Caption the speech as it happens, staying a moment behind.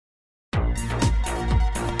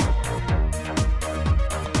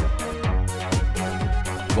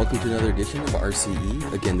welcome to another edition of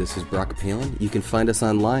RCE. Again, this is Brock Palen. You can find us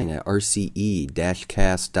online at rce-cast.com.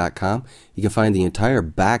 You can find the entire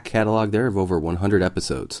back catalog there of over 100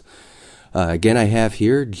 episodes. Again, I have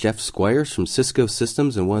here Jeff Squyres from Cisco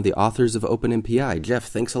Systems and one of the authors of OpenMPI. Jeff,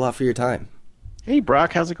 thanks a lot for your time. Hey,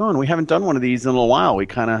 Brock, how's it going? We haven't done one of these in a little while. We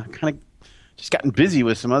kind of just gotten busy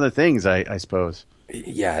with some other things, I suppose.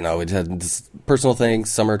 Yeah, no, it had personal things,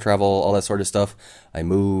 summer travel, all that sort of stuff. I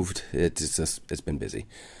moved. It's been busy.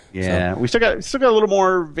 Yeah, so we still got a little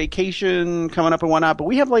more vacation coming up and whatnot, but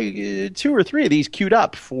we have like 2 or 3 of these queued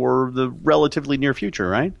up for the relatively near future,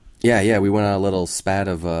 right? Yeah, we went on a little spat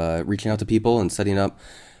of reaching out to people and setting up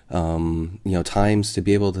times to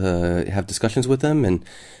be able to have discussions with them. And,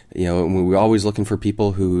 we're always looking for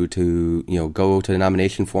people who to go to the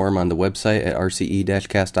nomination form on the website at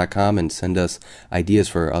rce-cast.com and send us ideas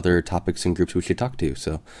for other topics and groups we should talk to.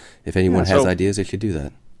 So if anyone has ideas, they should do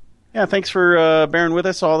that. Yeah, thanks for bearing with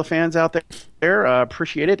us, all the fans out there.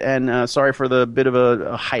 Appreciate it. And sorry for the bit of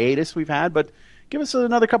a hiatus we've had, but give us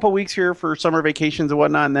another couple of weeks here for summer vacations and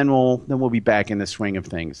whatnot, and then we'll be back in the swing of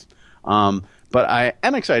things. But I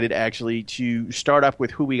am excited, actually, to start up with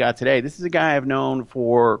who we got today. This is a guy I've known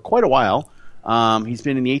for quite a while. He's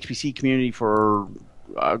been in the HPC community for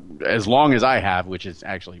as long as I have, which is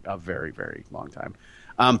actually a very, very long time.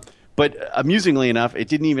 But amusingly enough, it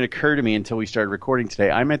didn't even occur to me until we started recording today.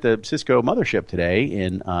 I'm at the Cisco mothership today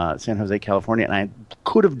in San Jose, California, and I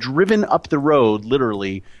could have driven up the road,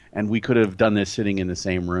 literally, and we could have done this sitting in the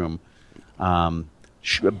same room.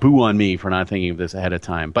 Boo on me for not thinking of this ahead of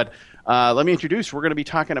time. But let me introduce. We're going to be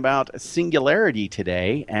talking about Singularity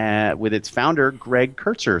today with its founder, Greg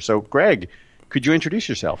Kurtzer. So, Greg, could you introduce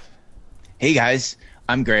yourself? Hey, guys.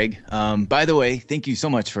 I'm Greg. By the way, thank you so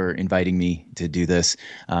much for inviting me to do this.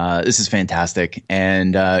 This is fantastic.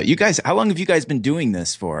 And you guys, how long have you guys been doing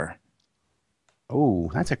this for? Oh,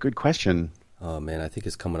 that's a good question. Oh, man, I think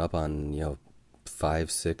it's coming up on,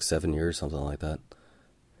 5, 6, 7 years, something like that.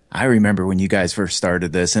 I remember when you guys first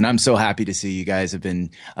started this, and I'm so happy to see you guys have been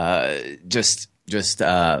just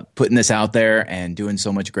putting this out there and doing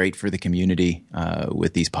so much great for the community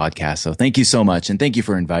with these podcasts. So thank you so much, and thank you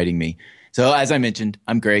for inviting me. So as I mentioned,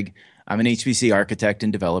 I'm Greg. I'm an HPC architect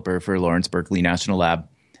and developer for Lawrence Berkeley National Lab.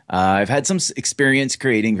 I've had some experience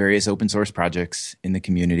creating various open source projects in the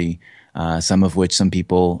community, some of which some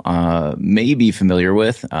people may be familiar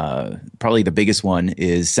with. Probably the biggest one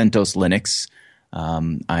is Centos Linux.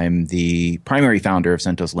 I'm the primary founder of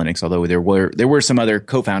Centos Linux, although there were some other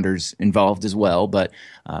co-founders involved as well, but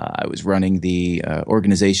I was running the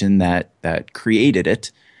organization that created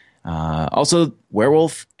it. Also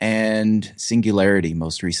Warewulf and Singularity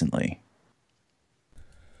most recently.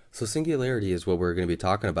 So Singularity is what we're going to be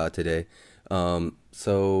talking about today.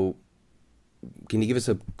 So can you give us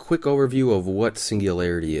a quick overview of what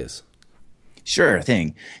Singularity is? Sure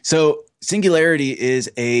thing. So Singularity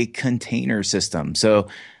is a container system. So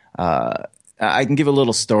I can give a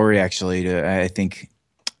little story, actually, I think,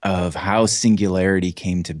 of how Singularity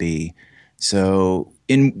came to be. So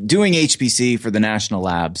in doing HPC for the national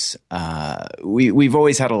labs, we've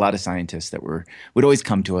always had a lot of scientists that would always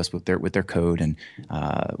come to us with their code, and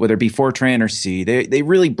whether it be Fortran or C, they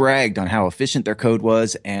really bragged on how efficient their code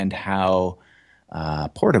was and how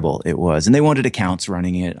portable it was, and they wanted accounts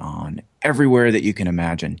running it on everywhere that you can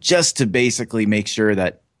imagine, just to basically make sure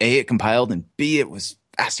that A, it compiled, and B, it was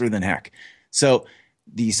faster than heck. So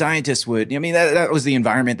the scientists that was the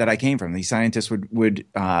environment that I came from. The scientists would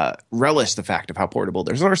relish the fact of how portable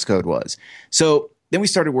their source code was. So then we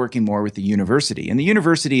started working more with the university, and the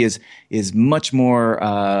university is much more,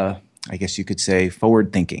 I guess you could say,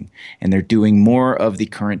 forward thinking, and they're doing more of the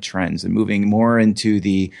current trends and moving more into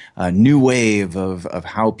the new wave of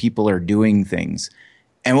how people are doing things.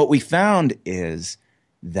 And what we found is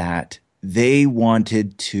that they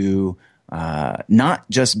wanted to not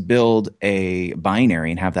just build a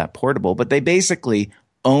binary and have that portable, but they basically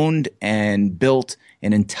owned and built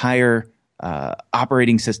an entire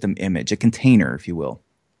operating system image, a container, if you will,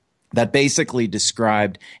 that basically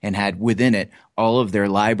described and had within it all of their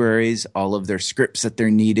libraries, all of their scripts that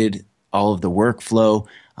they needed, all of the workflow,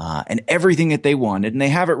 and everything that they wanted. And they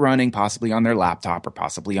have it running possibly on their laptop or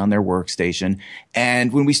possibly on their workstation.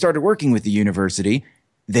 And when we started working with the university,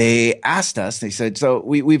 they asked us, they said, so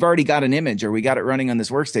we've already got an image, or we got it running on this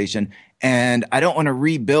workstation, and I don't want to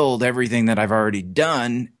rebuild everything that I've already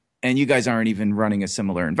done, and you guys aren't even running a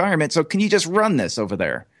similar environment. So can you just run this over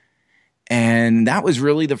there? And that was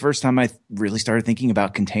really the first time I really started thinking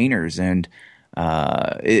about containers. And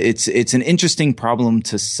it's an interesting problem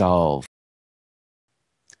to solve.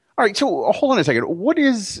 All right, so hold on a second. What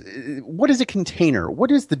is a container?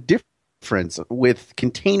 What is the difference difference with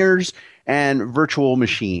containers and virtual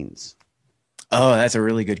machines? Oh, that's a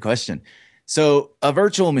really good question. So a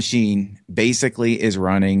virtual machine basically is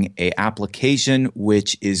running a application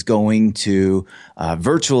which is going to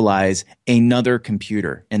virtualize another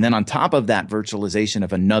computer. And then on top of that virtualization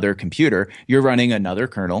of another computer, you're running another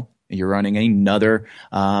kernel. You're running another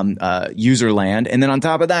user land. And then on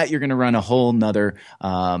top of that, you're going to run a whole nother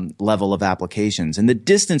level of applications. And the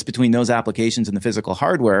distance between those applications and the physical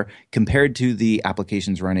hardware compared to the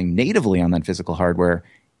applications running natively on that physical hardware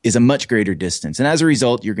is a much greater distance. And as a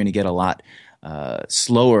result, you're going to get a lot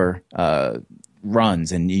slower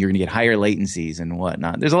runs, and you're going to get higher latencies and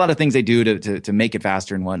whatnot. There's a lot of things they do to make it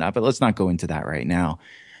faster and whatnot, but let's not go into that right now.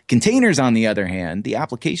 Containers, on the other hand, the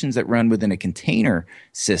applications that run within a container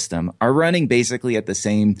system are running basically at the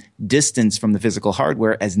same distance from the physical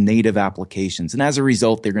hardware as native applications. And as a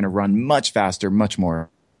result, they're going to run much faster, much more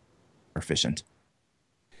efficient.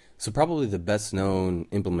 So probably the best known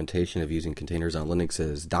implementation of using containers on Linux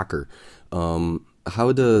is Docker.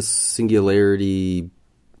 How does Singularity,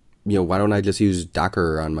 why don't I just use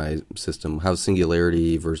Docker on my system? How's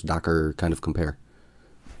Singularity versus Docker kind of compare?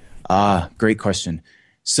 Great question.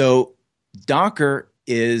 So Docker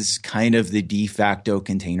is kind of the de facto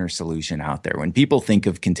container solution out there. When people think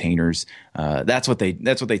of containers, that's what they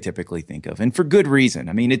typically think of, and for good reason.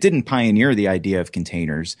 I mean, it didn't pioneer the idea of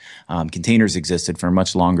containers. Containers existed for a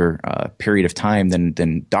much longer period of time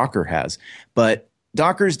than Docker has. But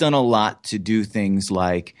Docker's done a lot to do things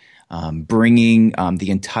like bringing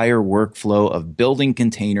the entire workflow of building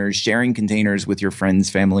containers, sharing containers with your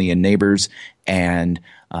friends, family, and neighbors, and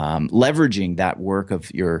leveraging that work of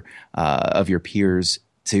your peers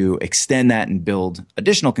to extend that and build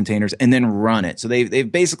additional containers and then run it. So they've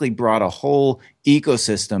basically brought a whole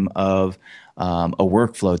ecosystem of a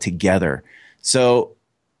workflow together. So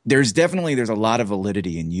there's a lot of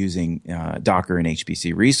validity in using Docker and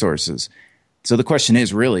HPC resources. So the question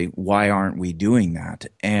is really, why aren't we doing that?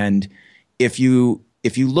 And if you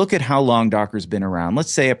look at how long Docker's been around,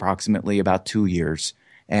 let's say approximately about 2 years,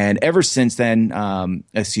 and ever since then,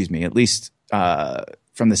 at least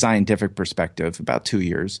from the scientific perspective, about 2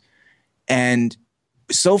 years, and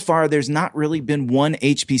so far there's not really been one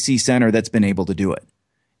HPC center that's been able to do it.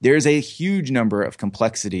 There's a huge number of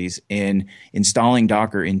complexities in installing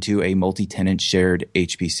Docker into a multi-tenant shared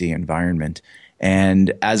HPC environment.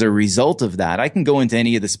 And as a result of that, I can go into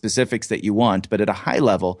any of the specifics that you want, but at a high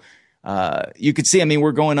level, you could see,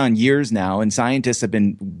 we're going on years now, and scientists have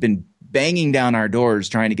been banging down our doors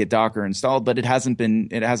trying to get Docker installed, but it hasn't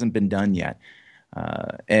been done yet.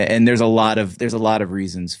 And there's a lot of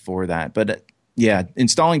reasons for that. But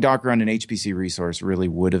installing Docker on an HPC resource really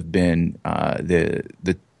would have been the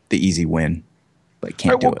easy win. But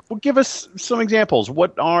can't do it. Well, give us some examples.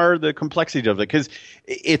 What are the complexities of it? Because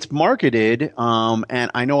it's marketed,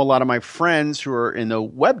 and I know a lot of my friends who are in the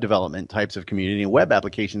web development types of community, web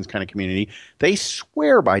applications kind of community, they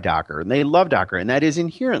swear by Docker, and they love Docker, and that is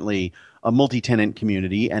inherently a multi-tenant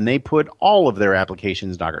community, and they put all of their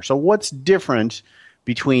applications Docker. So what's different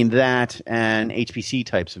between that and HPC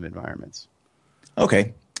types of environments?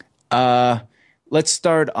 Okay. Let's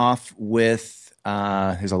start off with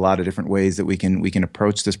there's a lot of different ways that we can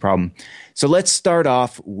approach this problem. So let's start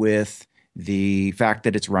off with the fact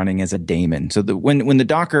that it's running as a daemon. So when the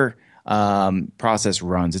Docker process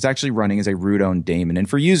runs, it's actually running as a root-owned daemon. And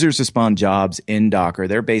for users to spawn jobs in Docker,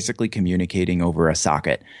 they're basically communicating over a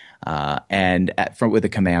socket with a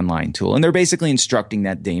command line tool. And they're basically instructing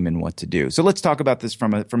that daemon what to do. So let's talk about this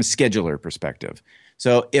from a scheduler perspective.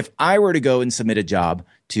 So if I were to go and submit a job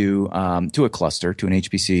to a cluster, to an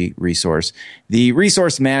HPC resource, the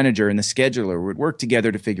resource manager and the scheduler would work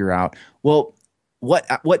together to figure out, well,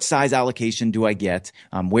 what size allocation do I get?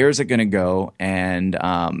 Where is it going to go? And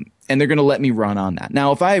they're going to let me run on that.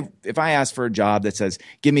 Now, if I ask for a job that says,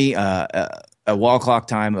 give me a wall clock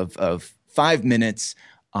time of 5 minutes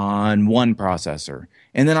on one processor,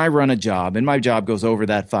 and then I run a job and my job goes over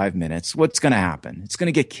that 5 minutes, what's going to happen? It's going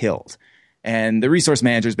to get killed. And the resource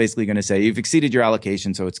manager is basically going to say, you've exceeded your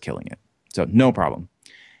allocation, so it's killing it. So no problem.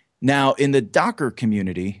 Now, in the Docker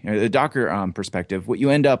community, or the Docker perspective, what you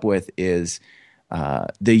end up with is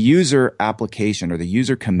the user application or the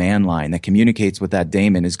user command line that communicates with that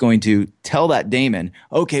daemon is going to tell that daemon,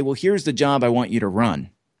 okay, well, here's the job I want you to run.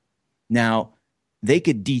 Now, they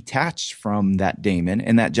could detach from that daemon,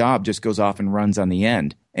 and that job just goes off and runs on the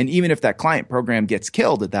end. And even if that client program gets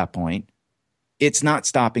killed at that point, it's not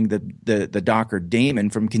stopping the Docker daemon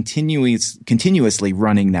from continuously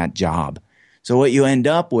running that job. So what you end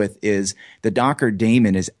up with is the Docker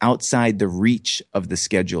daemon is outside the reach of the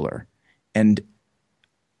scheduler. And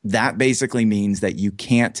that basically means that you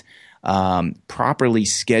can't properly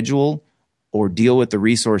schedule or deal with the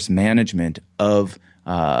resource management of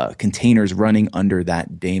containers running under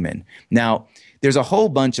that daemon. Now, there's a whole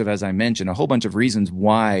bunch of, as I mentioned, a whole bunch of reasons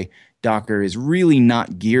why Docker is really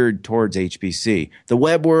not geared towards HPC. The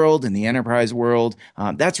web world and the enterprise world,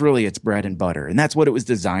 that's really its bread and butter, and that's what it was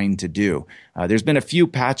designed to do. There's been a few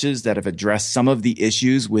patches that have addressed some of the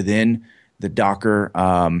issues within the Docker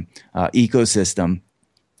ecosystem,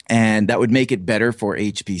 and that would make it better for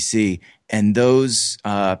HPC. And those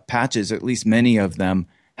patches, at least many of them,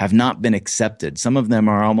 have not been accepted. Some of them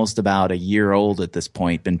are almost about a year old at this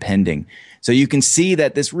point, been pending. So you can see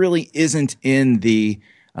that this really isn't in the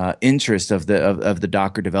interest of the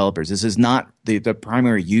Docker developers. This is not the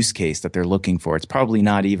primary use case that they're looking for. It's probably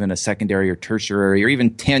not even a secondary or tertiary or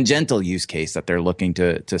even tangential use case that they're looking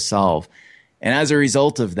to solve. And as a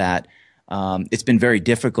result of that, it's been very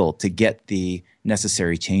difficult to get the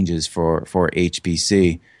necessary changes for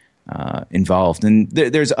HPC involved. And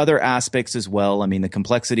there's other aspects as well. I mean, the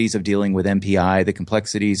complexities of dealing with MPI, the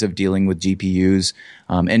complexities of dealing with GPUs.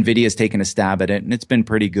 NVIDIA's taken a stab at it, and it's been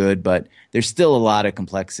pretty good, but there's still a lot of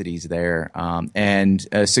complexities there. And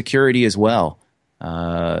security as well.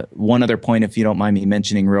 One other point, if you don't mind me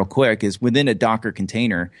mentioning real quick, is within a Docker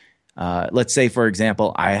container, let's say, for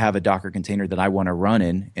example, I have a Docker container that I want to run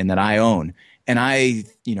in and that I own, and I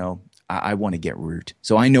want to get root.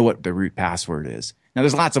 So I know what the root password is. Now,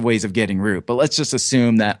 there's lots of ways of getting root, but let's just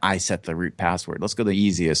assume that I set the root password. Let's go the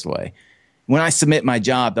easiest way. When I submit my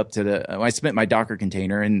job when I submit my Docker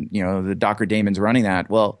container and, the Docker daemon's running that,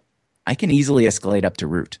 well, I can easily escalate up to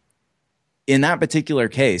root. In that particular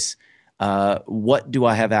case, what do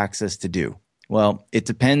I have access to do? Well, it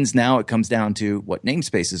depends now. It comes down to what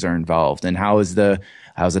namespaces are involved and how's the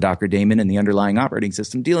Docker daemon and the underlying operating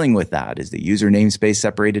system dealing with that? Is the user namespace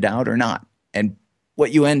separated out or not? And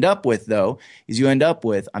what you end up with, though, is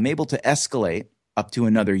I'm able to escalate up to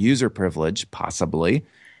another user privilege, possibly.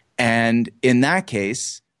 And in that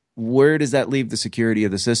case, where does that leave the security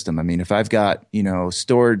of the system? I mean, if I've got,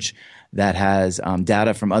 storage that has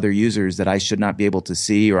data from other users that I should not be able to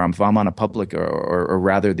see, or if I'm on a public or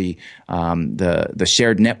rather the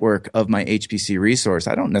shared network of my HPC resource,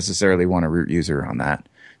 I don't necessarily want a root user on that.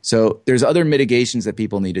 So there's other mitigations that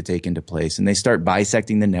people need to take into place, and they start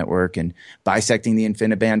bisecting the network and bisecting the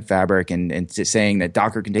InfiniBand fabric and saying that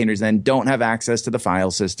Docker containers then don't have access to the file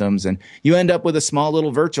systems, and you end up with a small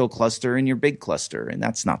little virtual cluster in your big cluster, and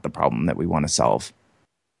that's not the problem that we want to solve.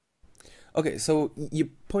 Okay, so you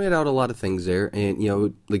pointed out a lot of things there, and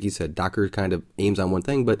like you said, Docker kind of aims on one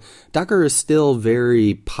thing, but Docker is still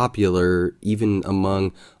very popular even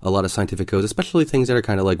among a lot of scientific codes, especially things that are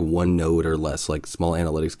kind of like one node or less, like small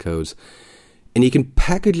analytics codes. And you can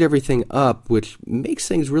package everything up, which makes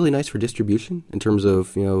things really nice for distribution in terms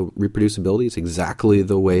of reproducibility. It's exactly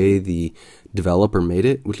the way the developer made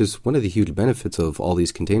it, which is one of the huge benefits of all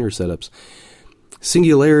these container setups.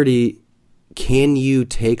 Singularity. Can you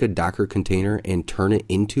take a Docker container and turn it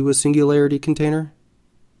into a Singularity container?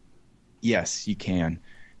 Yes, you can.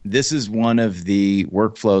 This is one of the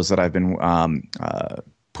workflows that I've been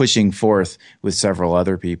pushing forth with several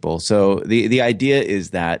other people. So the idea is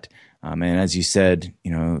that, and as you said,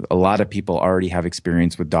 a lot of people already have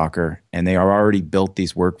experience with Docker, and they are already built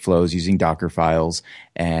these workflows using Docker files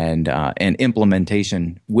and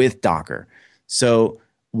implementation with Docker. So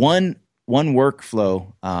one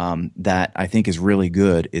workflow that I think is really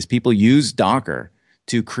good is people use Docker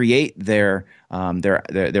to create their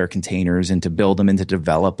containers and to build them and to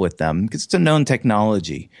develop with them because it's a known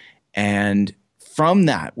technology. And from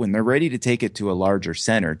that, when they're ready to take it to a larger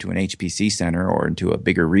center, to an HPC center or into a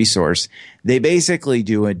bigger resource, they basically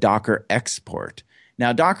do a Docker export.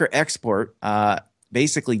 Now, Docker export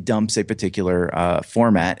basically dumps a particular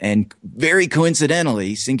format, and very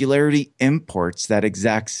coincidentally, Singularity imports that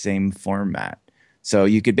exact same format. So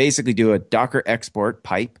you could basically do a Docker export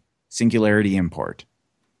pipe, Singularity import.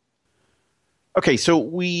 Okay, so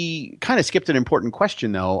we kind of skipped an important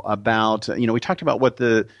question, though, about, we talked about what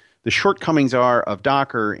the shortcomings are of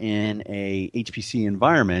Docker in a HPC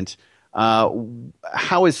environment.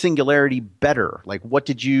 How is Singularity better? Like, what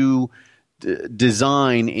did you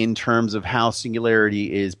design in terms of how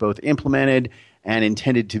Singularity is both implemented and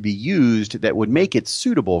intended to be used that would make it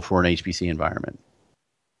suitable for an HPC environment?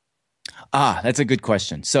 That's a good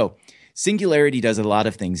question. So Singularity does a lot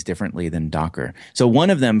of things differently than Docker. So one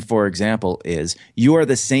of them, for example, is you are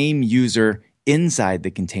the same user inside the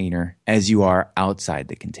container as you are outside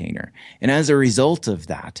the container. And as a result of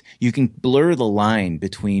that, you can blur the line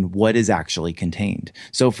between what is actually contained.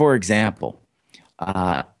 So for example,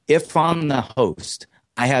 if I'm the host,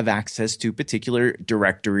 I have access to particular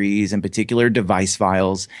directories and particular device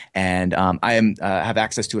files, and have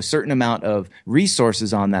access to a certain amount of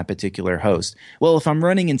resources on that particular host. Well, if I'm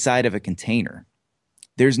running inside of a container,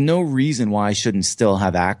 there's no reason why I shouldn't still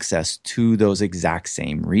have access to those exact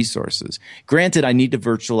same resources. Granted, I need to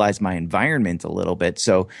virtualize my environment a little bit.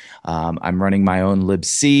 So I'm running my own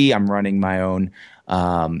libc. I'm running my own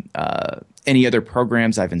any other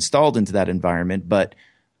programs I've installed into that environment. But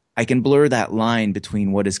I can blur that line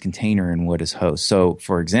between what is container and what is host. So,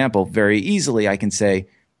 for example, very easily I can say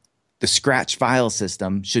the Scratch file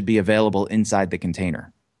system should be available inside the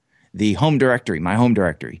container. The home directory, my home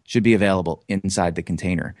directory, should be available inside the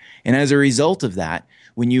container. And as a result of that,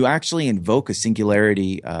 when you actually invoke a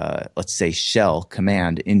Singularity, let's say shell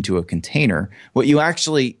command into a container, what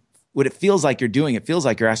it feels like you're doing, it feels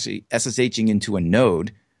like you're actually SSHing into a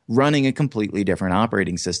node running a completely different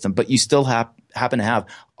operating system, but you still happen to have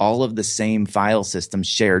all of the same file systems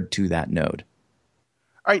shared to that node.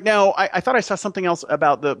 All right. Now, I thought I saw something else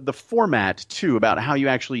about the format, too, about how you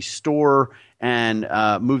actually store and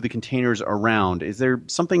move the containers around. Is there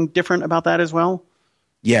something different about that as well?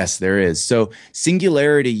 Yes, there is. So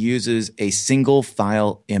Singularity uses a single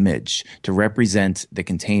file image to represent the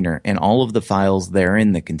container and all of the files there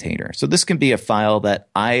in the container. So this can be a file that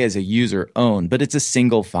I as a user own, but it's a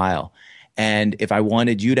single file. And if I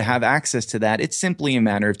wanted you to have access to that, it's simply a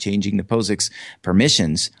matter of changing the POSIX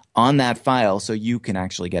permissions on that file so you can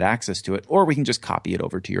actually get access to it, or we can just copy it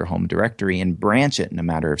over to your home directory and branch it in a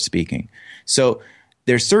matter of speaking. So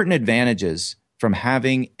there's certain advantages from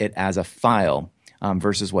having it as a file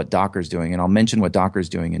versus what Docker's doing. And I'll mention what Docker's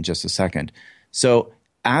doing in just a second. So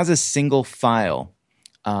as a single file,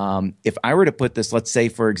 if I were to put this, let's say,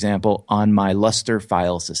 for example, on my Lustre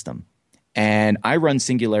file system, and I run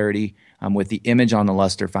Singularity with the image on the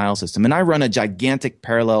Lustre file system, and I run a gigantic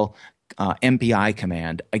parallel MPI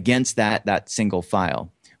command against that single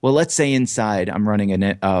file. Well, let's say inside I'm running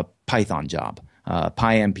a Python job,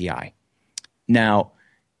 PyMPI. Now,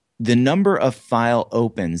 the number of file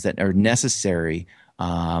opens that are necessary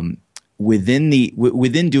within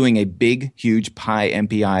doing a big, huge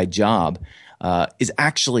PyMPI job is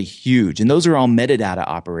actually huge. And those are all metadata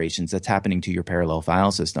operations that's happening to your parallel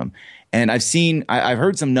file system. And I've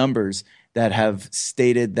heard some numbers that have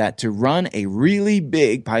stated that to run a really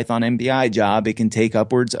big Python MPI job, it can take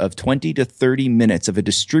upwards of 20 to 30 minutes of a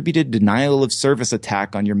distributed denial of service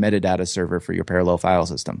attack on your metadata server for your parallel file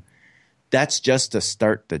system. That's just to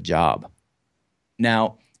start the job.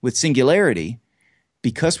 Now, with Singularity,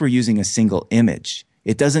 because we're using a single image,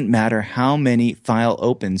 it doesn't matter how many file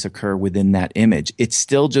opens occur within that image. It's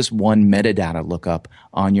still just one metadata lookup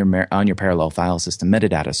on your parallel file system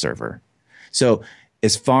metadata server. So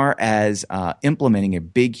as far as implementing a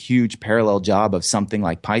big, huge parallel job of something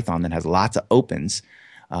like Python that has lots of opens,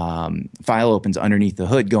 file opens underneath the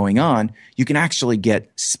hood going on, you can actually get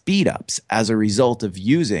speed ups as a result of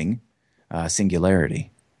using Singularity.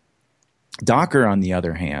 Docker, on the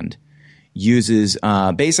other hand, uses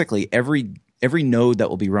basically every node that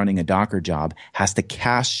will be running a Docker job has to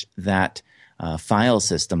cache that file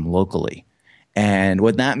system locally. And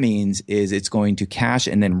what that means is it's going to cache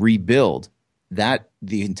and then rebuild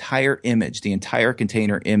the entire image, the entire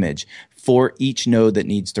container image for each node that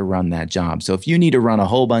needs to run that job. So if you need to run a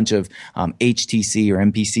whole bunch of HTC or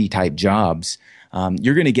MPC type jobs,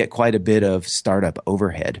 you're going to get quite a bit of startup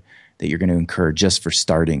overhead that you're going to incur just for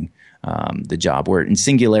starting the job. Where in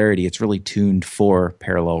Singularity, it's really tuned for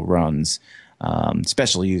parallel runs,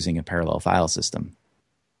 especially using a parallel file system.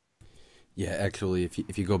 Yeah, actually,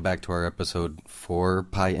 if you go back to our episode for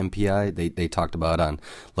PyMPI, they talked about on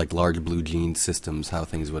like large blue gene systems how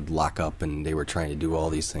things would lock up, and they were trying to do all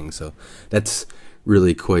these things. So that's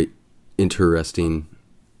really quite interesting,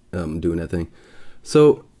 doing that thing.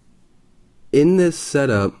 So in this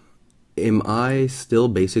setup, am I still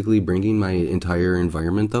basically bringing my entire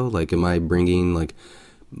environment though? Like, am I bringing like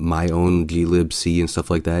my own glibc and stuff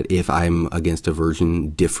like that if I'm against a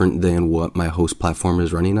version different than what my host platform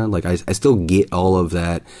is running on? Like, I still get all of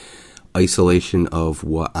that isolation of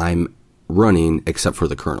what I'm running except for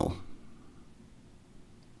the kernel.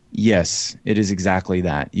 Yes, it is exactly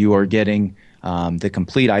that. You are getting the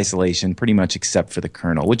complete isolation pretty much except for the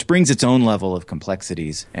kernel, which brings its own level of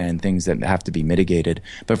complexities and things that have to be mitigated.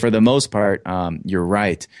 But for the most part, you're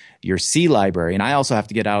right. Your C library, and I also have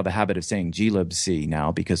to get out of the habit of saying glibc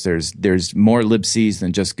now because there's more libcs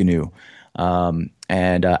than just GNU.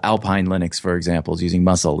 And Alpine Linux, for example, is using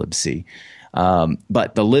musl libc.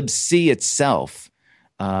 But the libc itself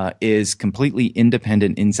is completely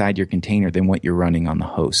independent inside your container than what you're running on the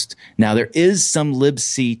host. Now, there is some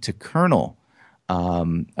libc to kernel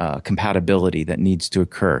compatibility that needs to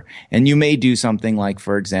occur. And you may do something like,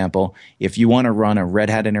 for example, if you want to run a Red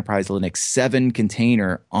Hat Enterprise Linux 7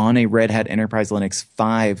 container on a Red Hat Enterprise Linux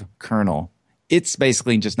 5 kernel, it's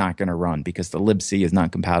basically just not going to run because the libc is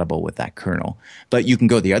not compatible with that kernel. But you can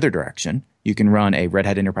go the other direction. You can run a Red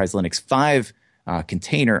Hat Enterprise Linux 5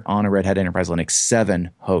 container on a Red Hat Enterprise Linux 7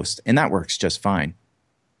 host, and that works just fine.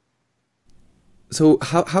 So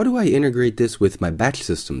how do I integrate this with my batch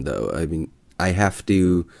system, though? I mean, I have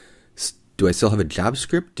to. Do I still have a job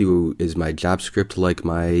script? Is my job script like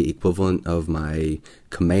my equivalent of my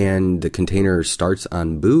command? The container starts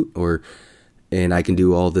on boot, and I can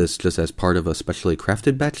do all this just as part of a specially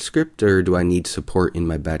crafted batch script, or do I need support in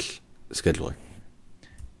my batch scheduler?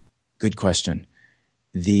 Good question.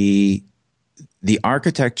 The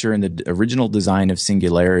architecture and the original design of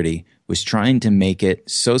Singularity was trying to make it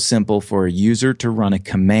so simple for a user to run a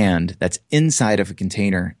command that's inside of a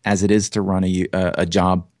container as it is to run a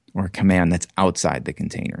job or a command that's outside the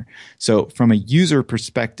container. So from a user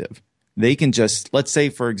perspective, they can just, let's say,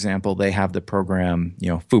 for example, they have the program,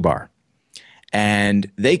 foobar,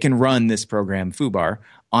 and they can run this program foobar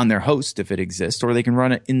on their host if it exists, or they can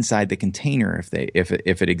run it inside the container if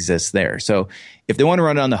it exists there. So if they want to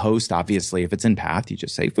run it on the host, obviously, if it's in path, you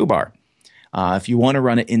just say foobar. If you want to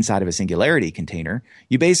run it inside of a Singularity container,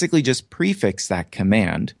 you basically just prefix that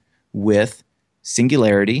command with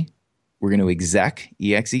Singularity. We're going to exec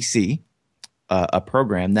a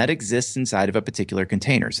program that exists inside of a particular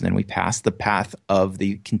container. So then we pass the path of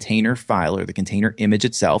the container file or the container image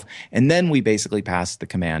itself, and then we basically pass the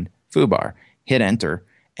command foobar. Hit enter,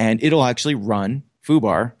 and it'll actually run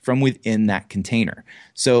foobar from within that container.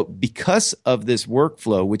 So because of this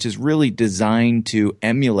workflow, which is really designed to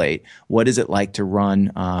emulate what is it like to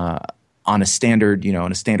run on a standard,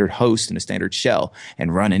 on a standard host and a standard shell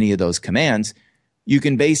and run any of those commands, you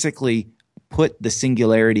can basically put the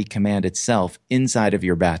Singularity command itself inside of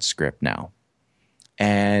your batch script now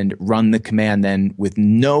and run the command then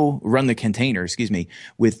run the container,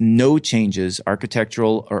 with no changes,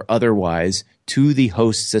 architectural or otherwise, to the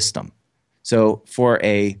host system. So for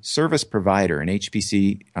a service provider, an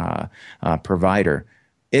HPC provider,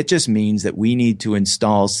 it just means that we need to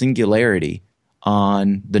install Singularity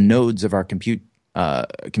on the nodes of our compute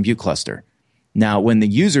cluster. Now, when the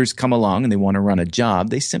users come along and they want to run a job,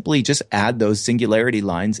 they simply just add those Singularity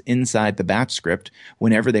lines inside the batch script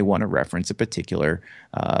whenever they want to reference a particular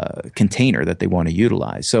container that they want to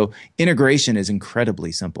utilize. So integration is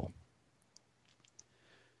incredibly simple.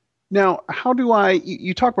 Now, how do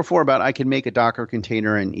you talked before about I can make a Docker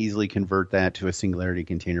container and easily convert that to a Singularity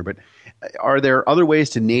container, but are there other ways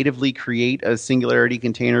to natively create a Singularity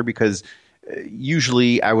container? Because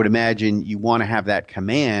usually I would imagine you want to have that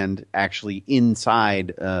command actually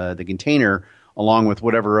inside the container along with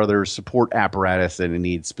whatever other support apparatus that it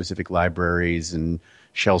needs, specific libraries and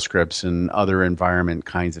shell scripts and other environment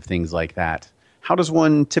kinds of things like that. How does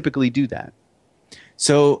one typically do that?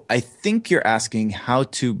 So I think you're asking how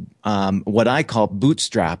to what I call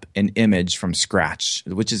bootstrap an image from scratch,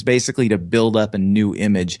 which is basically to build up a new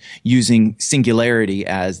image using Singularity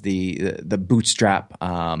as the bootstrap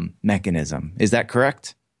mechanism. Is that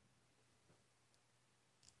correct?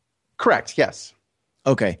 Correct, yes.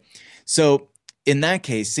 Okay. So in that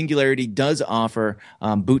case, Singularity does offer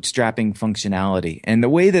bootstrapping functionality. And the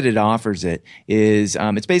way that it offers it is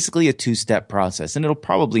it's basically a two-step process. And it'll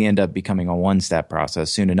probably end up becoming a one-step process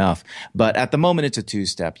soon enough. But at the moment, it's a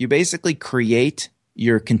two-step. You basically create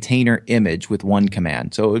your container image with one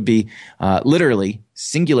command. So it would be literally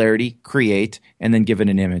Singularity, create, and then give it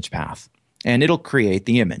an image path. And it'll create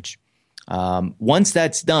the image. Once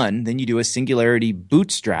that's done, then you do a Singularity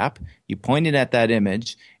bootstrap. You point it at that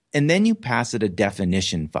image, and then you pass it a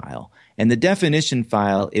definition file. And the definition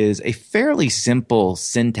file is a fairly simple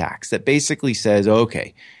syntax that basically says,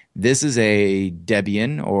 okay, this is a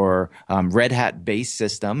Debian or Red Hat based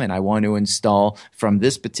system, and I want to install from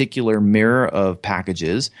this particular mirror of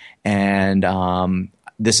packages. And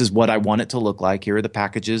this is what I want it to look like. Here are the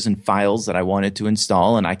packages and files that I want it to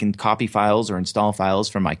install. And I can copy files or install files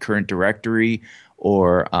from my current directory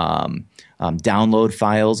or download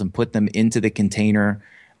files and put them into the container.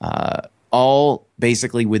 All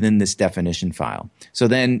basically within this definition file. So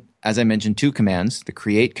then, as I mentioned, two commands, the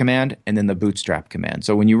create command and then the bootstrap command.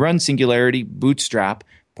 So when you run Singularity bootstrap,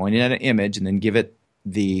 point it at an image and then give it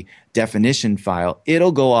the definition file,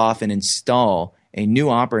 it'll go off and install a new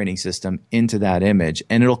operating system into that image,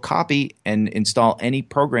 and it'll copy and install any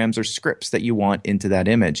programs or scripts that you want into that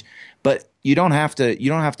image. But you don't have to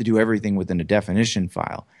do everything within a definition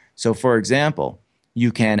file. So for example,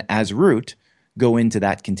 you can, as root, go into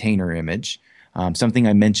that container image, Something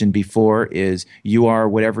I mentioned before is you are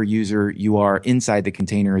whatever user you are inside the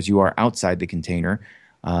container as you are outside the container.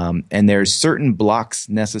 And there's certain blocks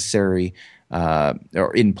necessary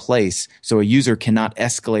or in place so a user cannot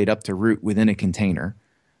escalate up to root within a container.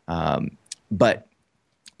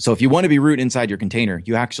 So if you want to be root inside your container,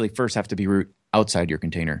 you actually first have to be root outside your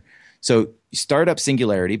container. So you start up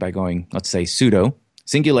Singularity by going, let's say, sudo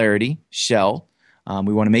Singularity shell.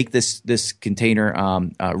 We want to make this container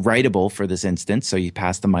writable for this instance, so you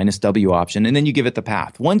pass the -w option, and then you give it the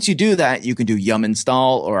path. Once you do that, you can do yum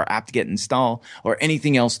install or apt-get install or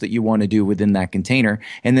anything else that you want to do within that container.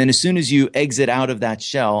 And then as soon as you exit out of that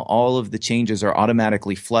shell, all of the changes are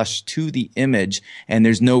automatically flushed to the image, and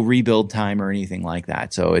there's no rebuild time or anything like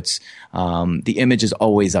that. So it's the image is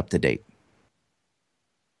always up to date.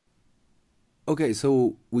 Okay,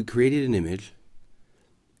 so we created an image.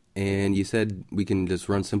 And you said we can just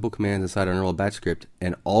run simple commands inside our normal batch script,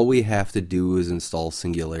 and all we have to do is install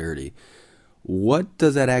Singularity. What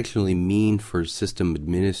does that actually mean for system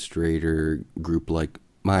administrator group like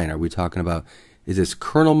mine? Are we talking about, is this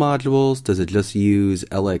kernel modules? Does it just use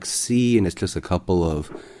LXC and it's just a couple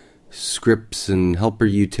of scripts and helper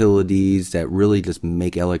utilities that really just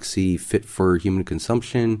make LXC fit for human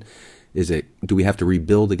consumption? Do we have to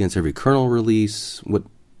rebuild against every kernel release?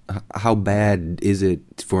 How bad is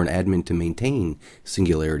it for an admin to maintain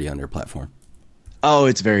Singularity on their platform? Oh,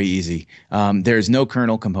 it's very easy. There's no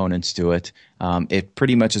kernel components to it. It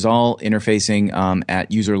pretty much is all interfacing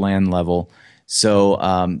at user LAN level. So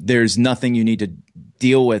there's nothing you need to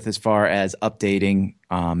deal with as far as updating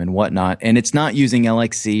and whatnot. And it's not using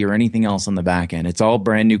LXC or anything else on the back end. It's all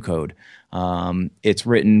brand new code. It's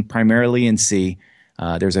written primarily in C.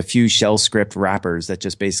 There's a few shell script wrappers that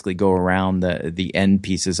just basically go around the end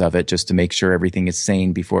pieces of it just to make sure everything is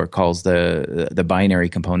sane before it calls the binary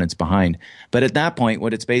components behind. But at that point,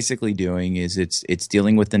 what it's basically doing is it's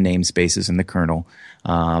dealing with the namespaces in the kernel,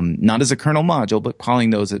 not as a kernel module, but calling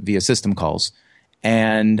those via system calls.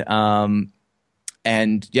 And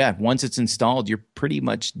yeah, once it's installed, you're pretty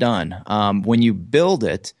much done. When you build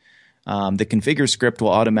it, the configure script will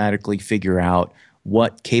automatically figure out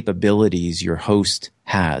what capabilities your host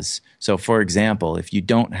has. So, for example, if you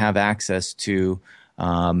don't have access to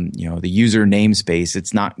the user namespace,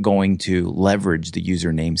 it's not going to leverage the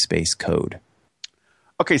user namespace code.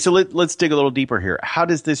 Okay, so let's dig a little deeper here. How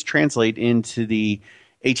does this translate into the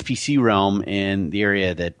HPC realm? In the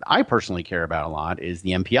area that I personally care about a lot is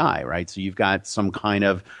the MPI, right? So you've got some kind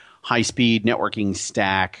of high-speed networking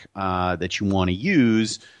stack that you want to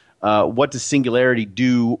use. What does Singularity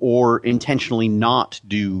do or intentionally not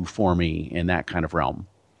do for me in that kind of realm?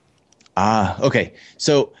 Okay.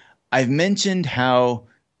 So I've mentioned how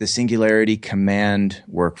the Singularity command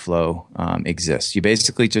workflow exists. You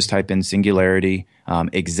basically just type in Singularity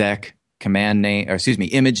exec command name, or excuse me,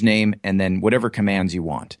 image name, and then whatever commands you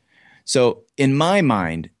want. So in my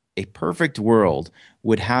mind, a perfect world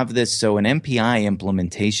would have this. So an MPI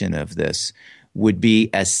implementation of this would be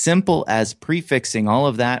as simple as prefixing all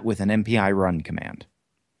of that with an MPI run command.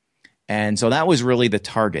 And so that was really the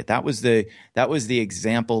target. That was the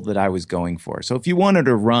example that I was going for. So if you wanted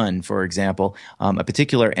to run, for example, a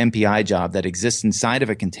particular MPI job that exists inside of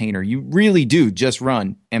a container, you really do just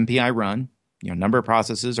run MPI run, number of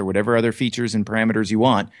processes or whatever other features and parameters you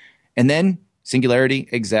want, and then Singularity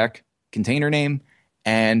exec container name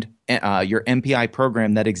and your MPI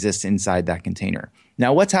program that exists inside that container.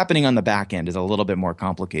 Now, what's happening on the back end is a little bit more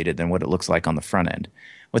complicated than what it looks like on the front end.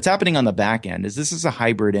 What's happening on the back end is this is a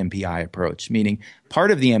hybrid MPI approach, meaning part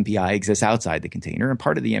of the MPI exists outside the container and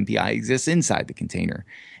part of the MPI exists inside the container.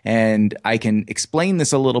 And I can explain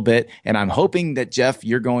this a little bit, and I'm hoping that, Jeff,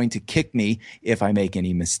 you're going to kick me if I make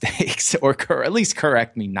any mistakes or at least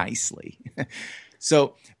correct me nicely.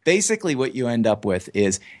 So basically what you end up with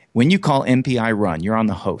is when you call MPI run, you're on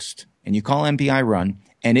the host, and you call MPI run,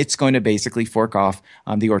 and it's going to basically fork off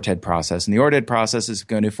the ORTED process. And the ORTED process is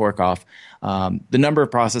going to fork off the number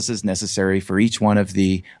of processes necessary for each one of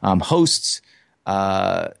the hosts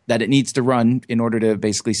that it needs to run in order to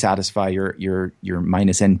basically satisfy your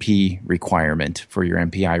 -NP requirement for your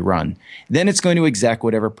MPI run. Then it's going to exec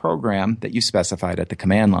whatever program that you specified at the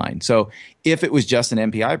command line. So if it was just an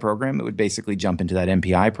MPI program, it would basically jump into that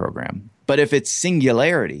MPI program. But if it's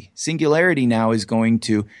Singularity now is going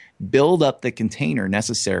to build up the container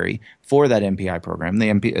necessary for that MPI program,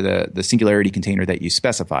 the Singularity container that you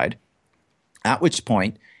specified, at which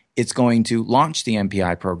point it's going to launch the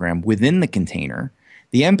MPI program within the container.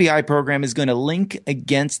 The MPI program is going to link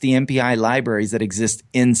against the MPI libraries that exist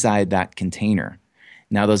inside that container.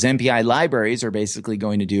 Now, those MPI libraries are basically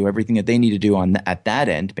going to do everything that they need to do at that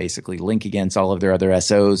end, basically link against all of their other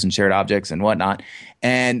SOs and shared objects and whatnot.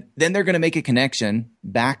 And then they're going to make a connection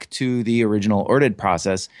back to the original ordered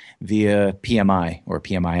process via PMI or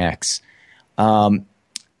PMIX.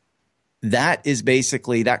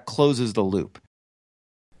 That closes the loop.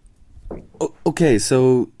 Okay,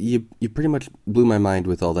 so you pretty much blew my mind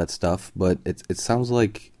with all that stuff, but it sounds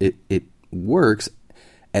like it works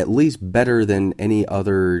at least better than any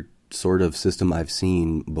other sort of system I've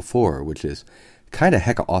seen before, which is kind of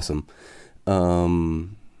hecka awesome.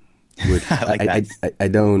 Which I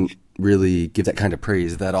don't really give that kind of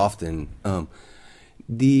praise that often.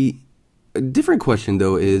 The different question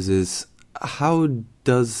though is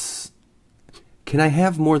can I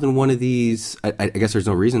have more than one of these? I guess there's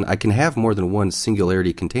no reason. I can have more than one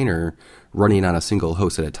Singularity container running on a single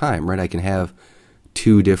host at a time, right? I can have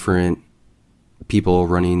two different people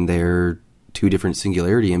running their two different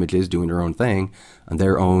Singularity images doing their own thing on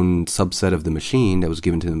their own subset of the machine that was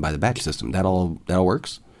given to them by the batch system. That all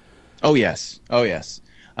works? Oh, yes.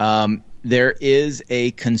 There is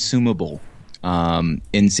a consumable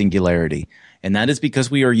in Singularity, and that is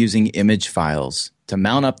because we are using image files. To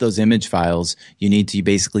mount up those image files, you need to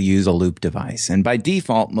basically use a loop device. And by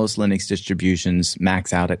default, most Linux distributions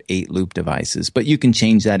max out at 8 loop devices, but you can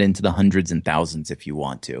change that into the hundreds and thousands if you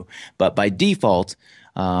want to. But by default,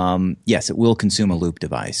 yes, it will consume a loop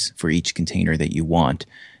device for each container that you want.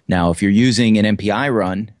 Now, if you're using an MPI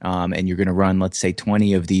run and you're going to run, let's say,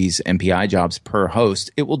 20 of these MPI jobs per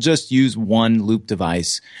host, it will just use one loop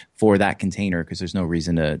device for that container because there's no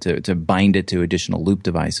reason to bind it to additional loop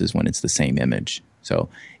devices when it's the same image. So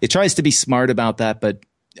it tries to be smart about that, but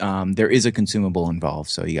there is a consumable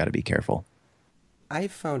involved, so you got to be careful. I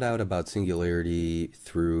found out about Singularity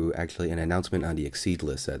through actually an announcement on the Exceed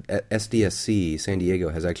list. SDSC San Diego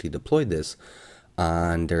has actually deployed this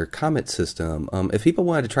on their Comet system. If people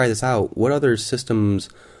wanted to try this out, what other systems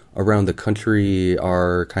around the country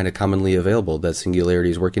are kind of commonly available that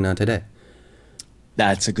Singularity is working on today?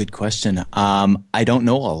 That's a good question. I don't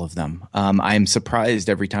know all of them. I'm surprised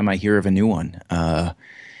every time I hear of a new one. I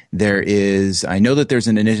know that there's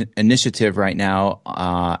an initiative right now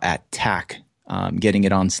at TAC, getting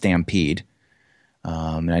it on Stampede.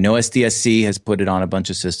 And I know SDSC has put it on a bunch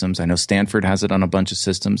of systems. I know Stanford has it on a bunch of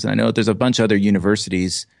systems. And I know that there's a bunch of other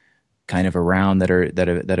universities kind of around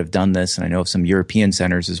that have done this. And I know of some European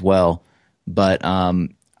centers as well. But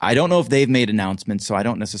I don't know if they've made announcements, so I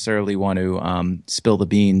don't necessarily want to spill the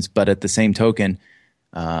beans. But at the same token,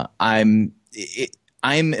 I'm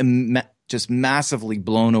just massively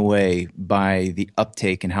blown away by the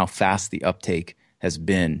uptake and how fast the uptake has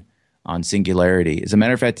been on Singularity. As a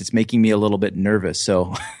matter of fact, it's making me a little bit nervous.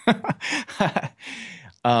 So,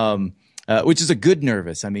 which is a good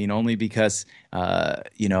nervous. I mean, only because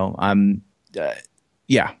I'm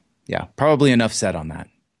probably enough said on that.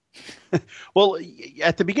 Well,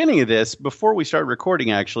 at the beginning of this, before we started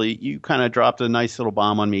recording, actually, you kind of dropped a nice little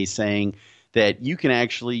bomb on me saying that you can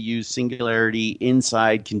actually use Singularity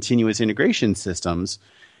inside continuous integration systems.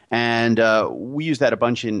 And we use that a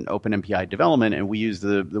bunch in OpenMPI development, and we use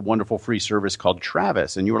the wonderful free service called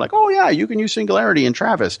Travis. And you were like, oh, yeah, you can use Singularity in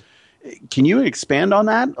Travis. Can you expand on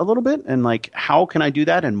that a little bit? And like, how can I do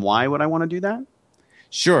that, and why would I want to do that?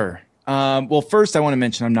 Sure. Well, first, I want to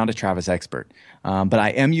mention I'm not a Travis expert, but I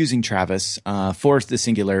am using Travis for the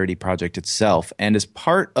Singularity project itself. And as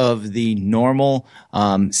part of the normal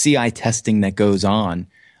CI testing that goes on,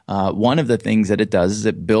 one of the things that it does is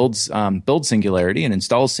it builds Singularity and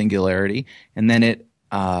installs Singularity, and then it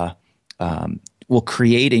will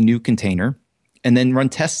create a new container and then run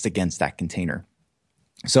tests against that container.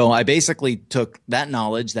 So I basically took that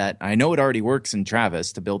knowledge that I know it already works in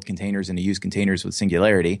Travis to build containers and to use containers with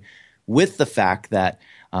Singularity, with the fact that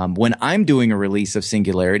when I'm doing a release of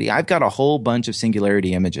Singularity, I've got a whole bunch of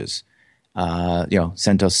Singularity images.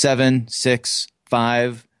 CentOS 7, 6,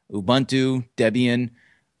 5, Ubuntu, Debian,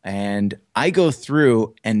 and I go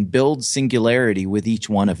through and build Singularity with each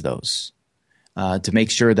one of those to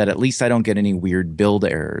make sure that at least I don't get any weird build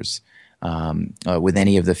errors with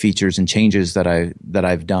any of the features and changes that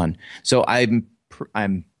I've done. So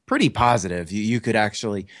I'm pretty positive you could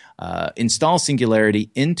actually install Singularity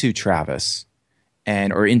into Travis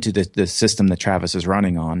or into the system that Travis is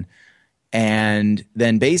running on, and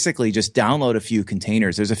then basically just download a few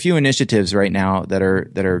containers. There's a few initiatives right now that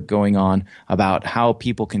are going on about how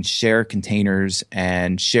people can share containers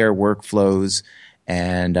and share workflows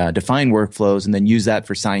and define workflows, and then use that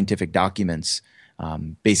for scientific documents.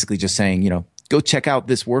 Basically just saying, go check out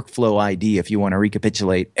this workflow ID if you want to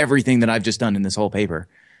recapitulate everything that I've just done in this whole paper.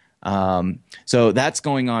 So that's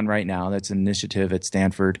going on right now. That's an initiative at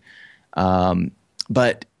Stanford.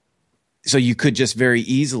 But so you could just very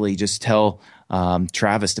easily just tell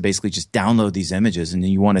Travis to basically just download these images, and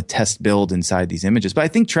then you want to test build inside these images. But I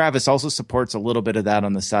think Travis also supports a little bit of that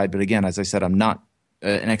on the side. But again, as I said, I'm not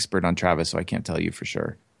an expert on Travis, so I can't tell you for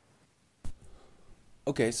sure.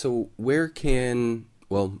 Okay, so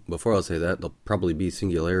well, before I'll say that, there'll probably be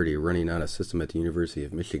Singularity running on a system at the University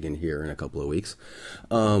of Michigan here in a couple of weeks.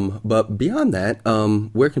 But beyond that,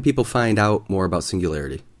 where can people find out more about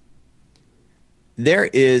Singularity? There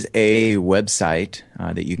is a website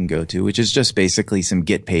that you can go to, which is just basically some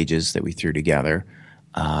Git pages that we threw together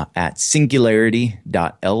at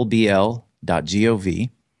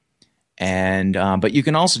singularity.lbl.gov. But you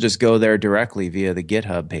can also just go there directly via the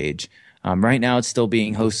GitHub page. Right now, it's still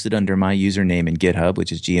being hosted under my username in GitHub,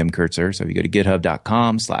 which is GM Kurtzer. So if you go to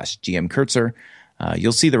github.com/GM Kurtzer,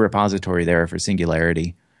 you'll see the repository there for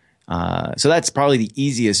Singularity. So that's probably the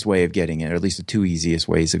easiest way of getting it, or at least the two easiest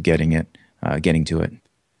ways of getting to it.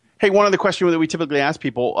 Hey, one other question that we typically ask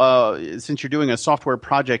people, since you're doing a software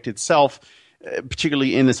project itself,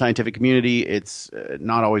 particularly in the scientific community, it's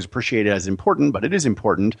not always appreciated as important, but it is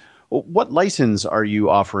important. What license are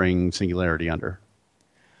you offering Singularity under?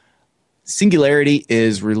 Singularity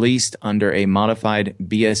is released under a modified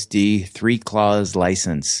BSD 3-clause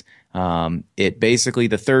license. It basically,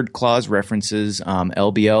 the third clause references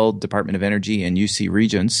LBL, Department of Energy, and UC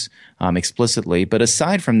Regents explicitly. But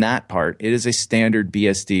aside from that part, it is a standard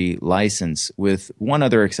BSD license with one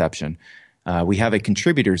other exception. We have a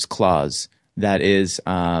contributors clause that is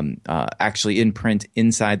actually in print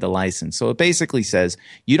inside the license. So it basically says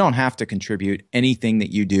you don't have to contribute anything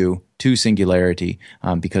that you do to Singularity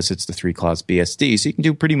because it's the 3-clause BSD. So you can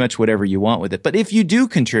do pretty much whatever you want with it. But if you do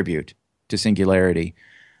contribute to Singularity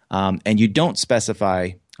and you don't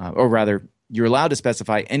specify, or rather, you're allowed to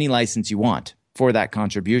specify any license you want for that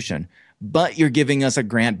contribution, but you're giving us a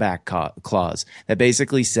grant back clause that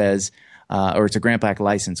basically says, or it's a grant back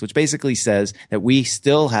license, which basically says that we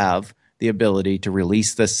still have the ability to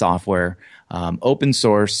release this software open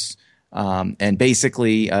source and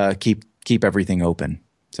basically keep everything open.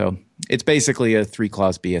 So it's basically a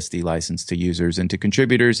 3-clause BSD license to users, and to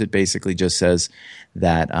contributors, it basically just says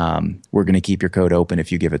that we're going to keep your code open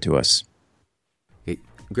if you give it to us. Hey,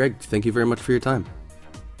 Greg, thank you very much for your time.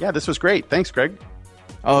 Yeah, this was great. Thanks, Greg.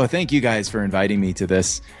 Oh, thank you guys for inviting me to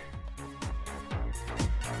this.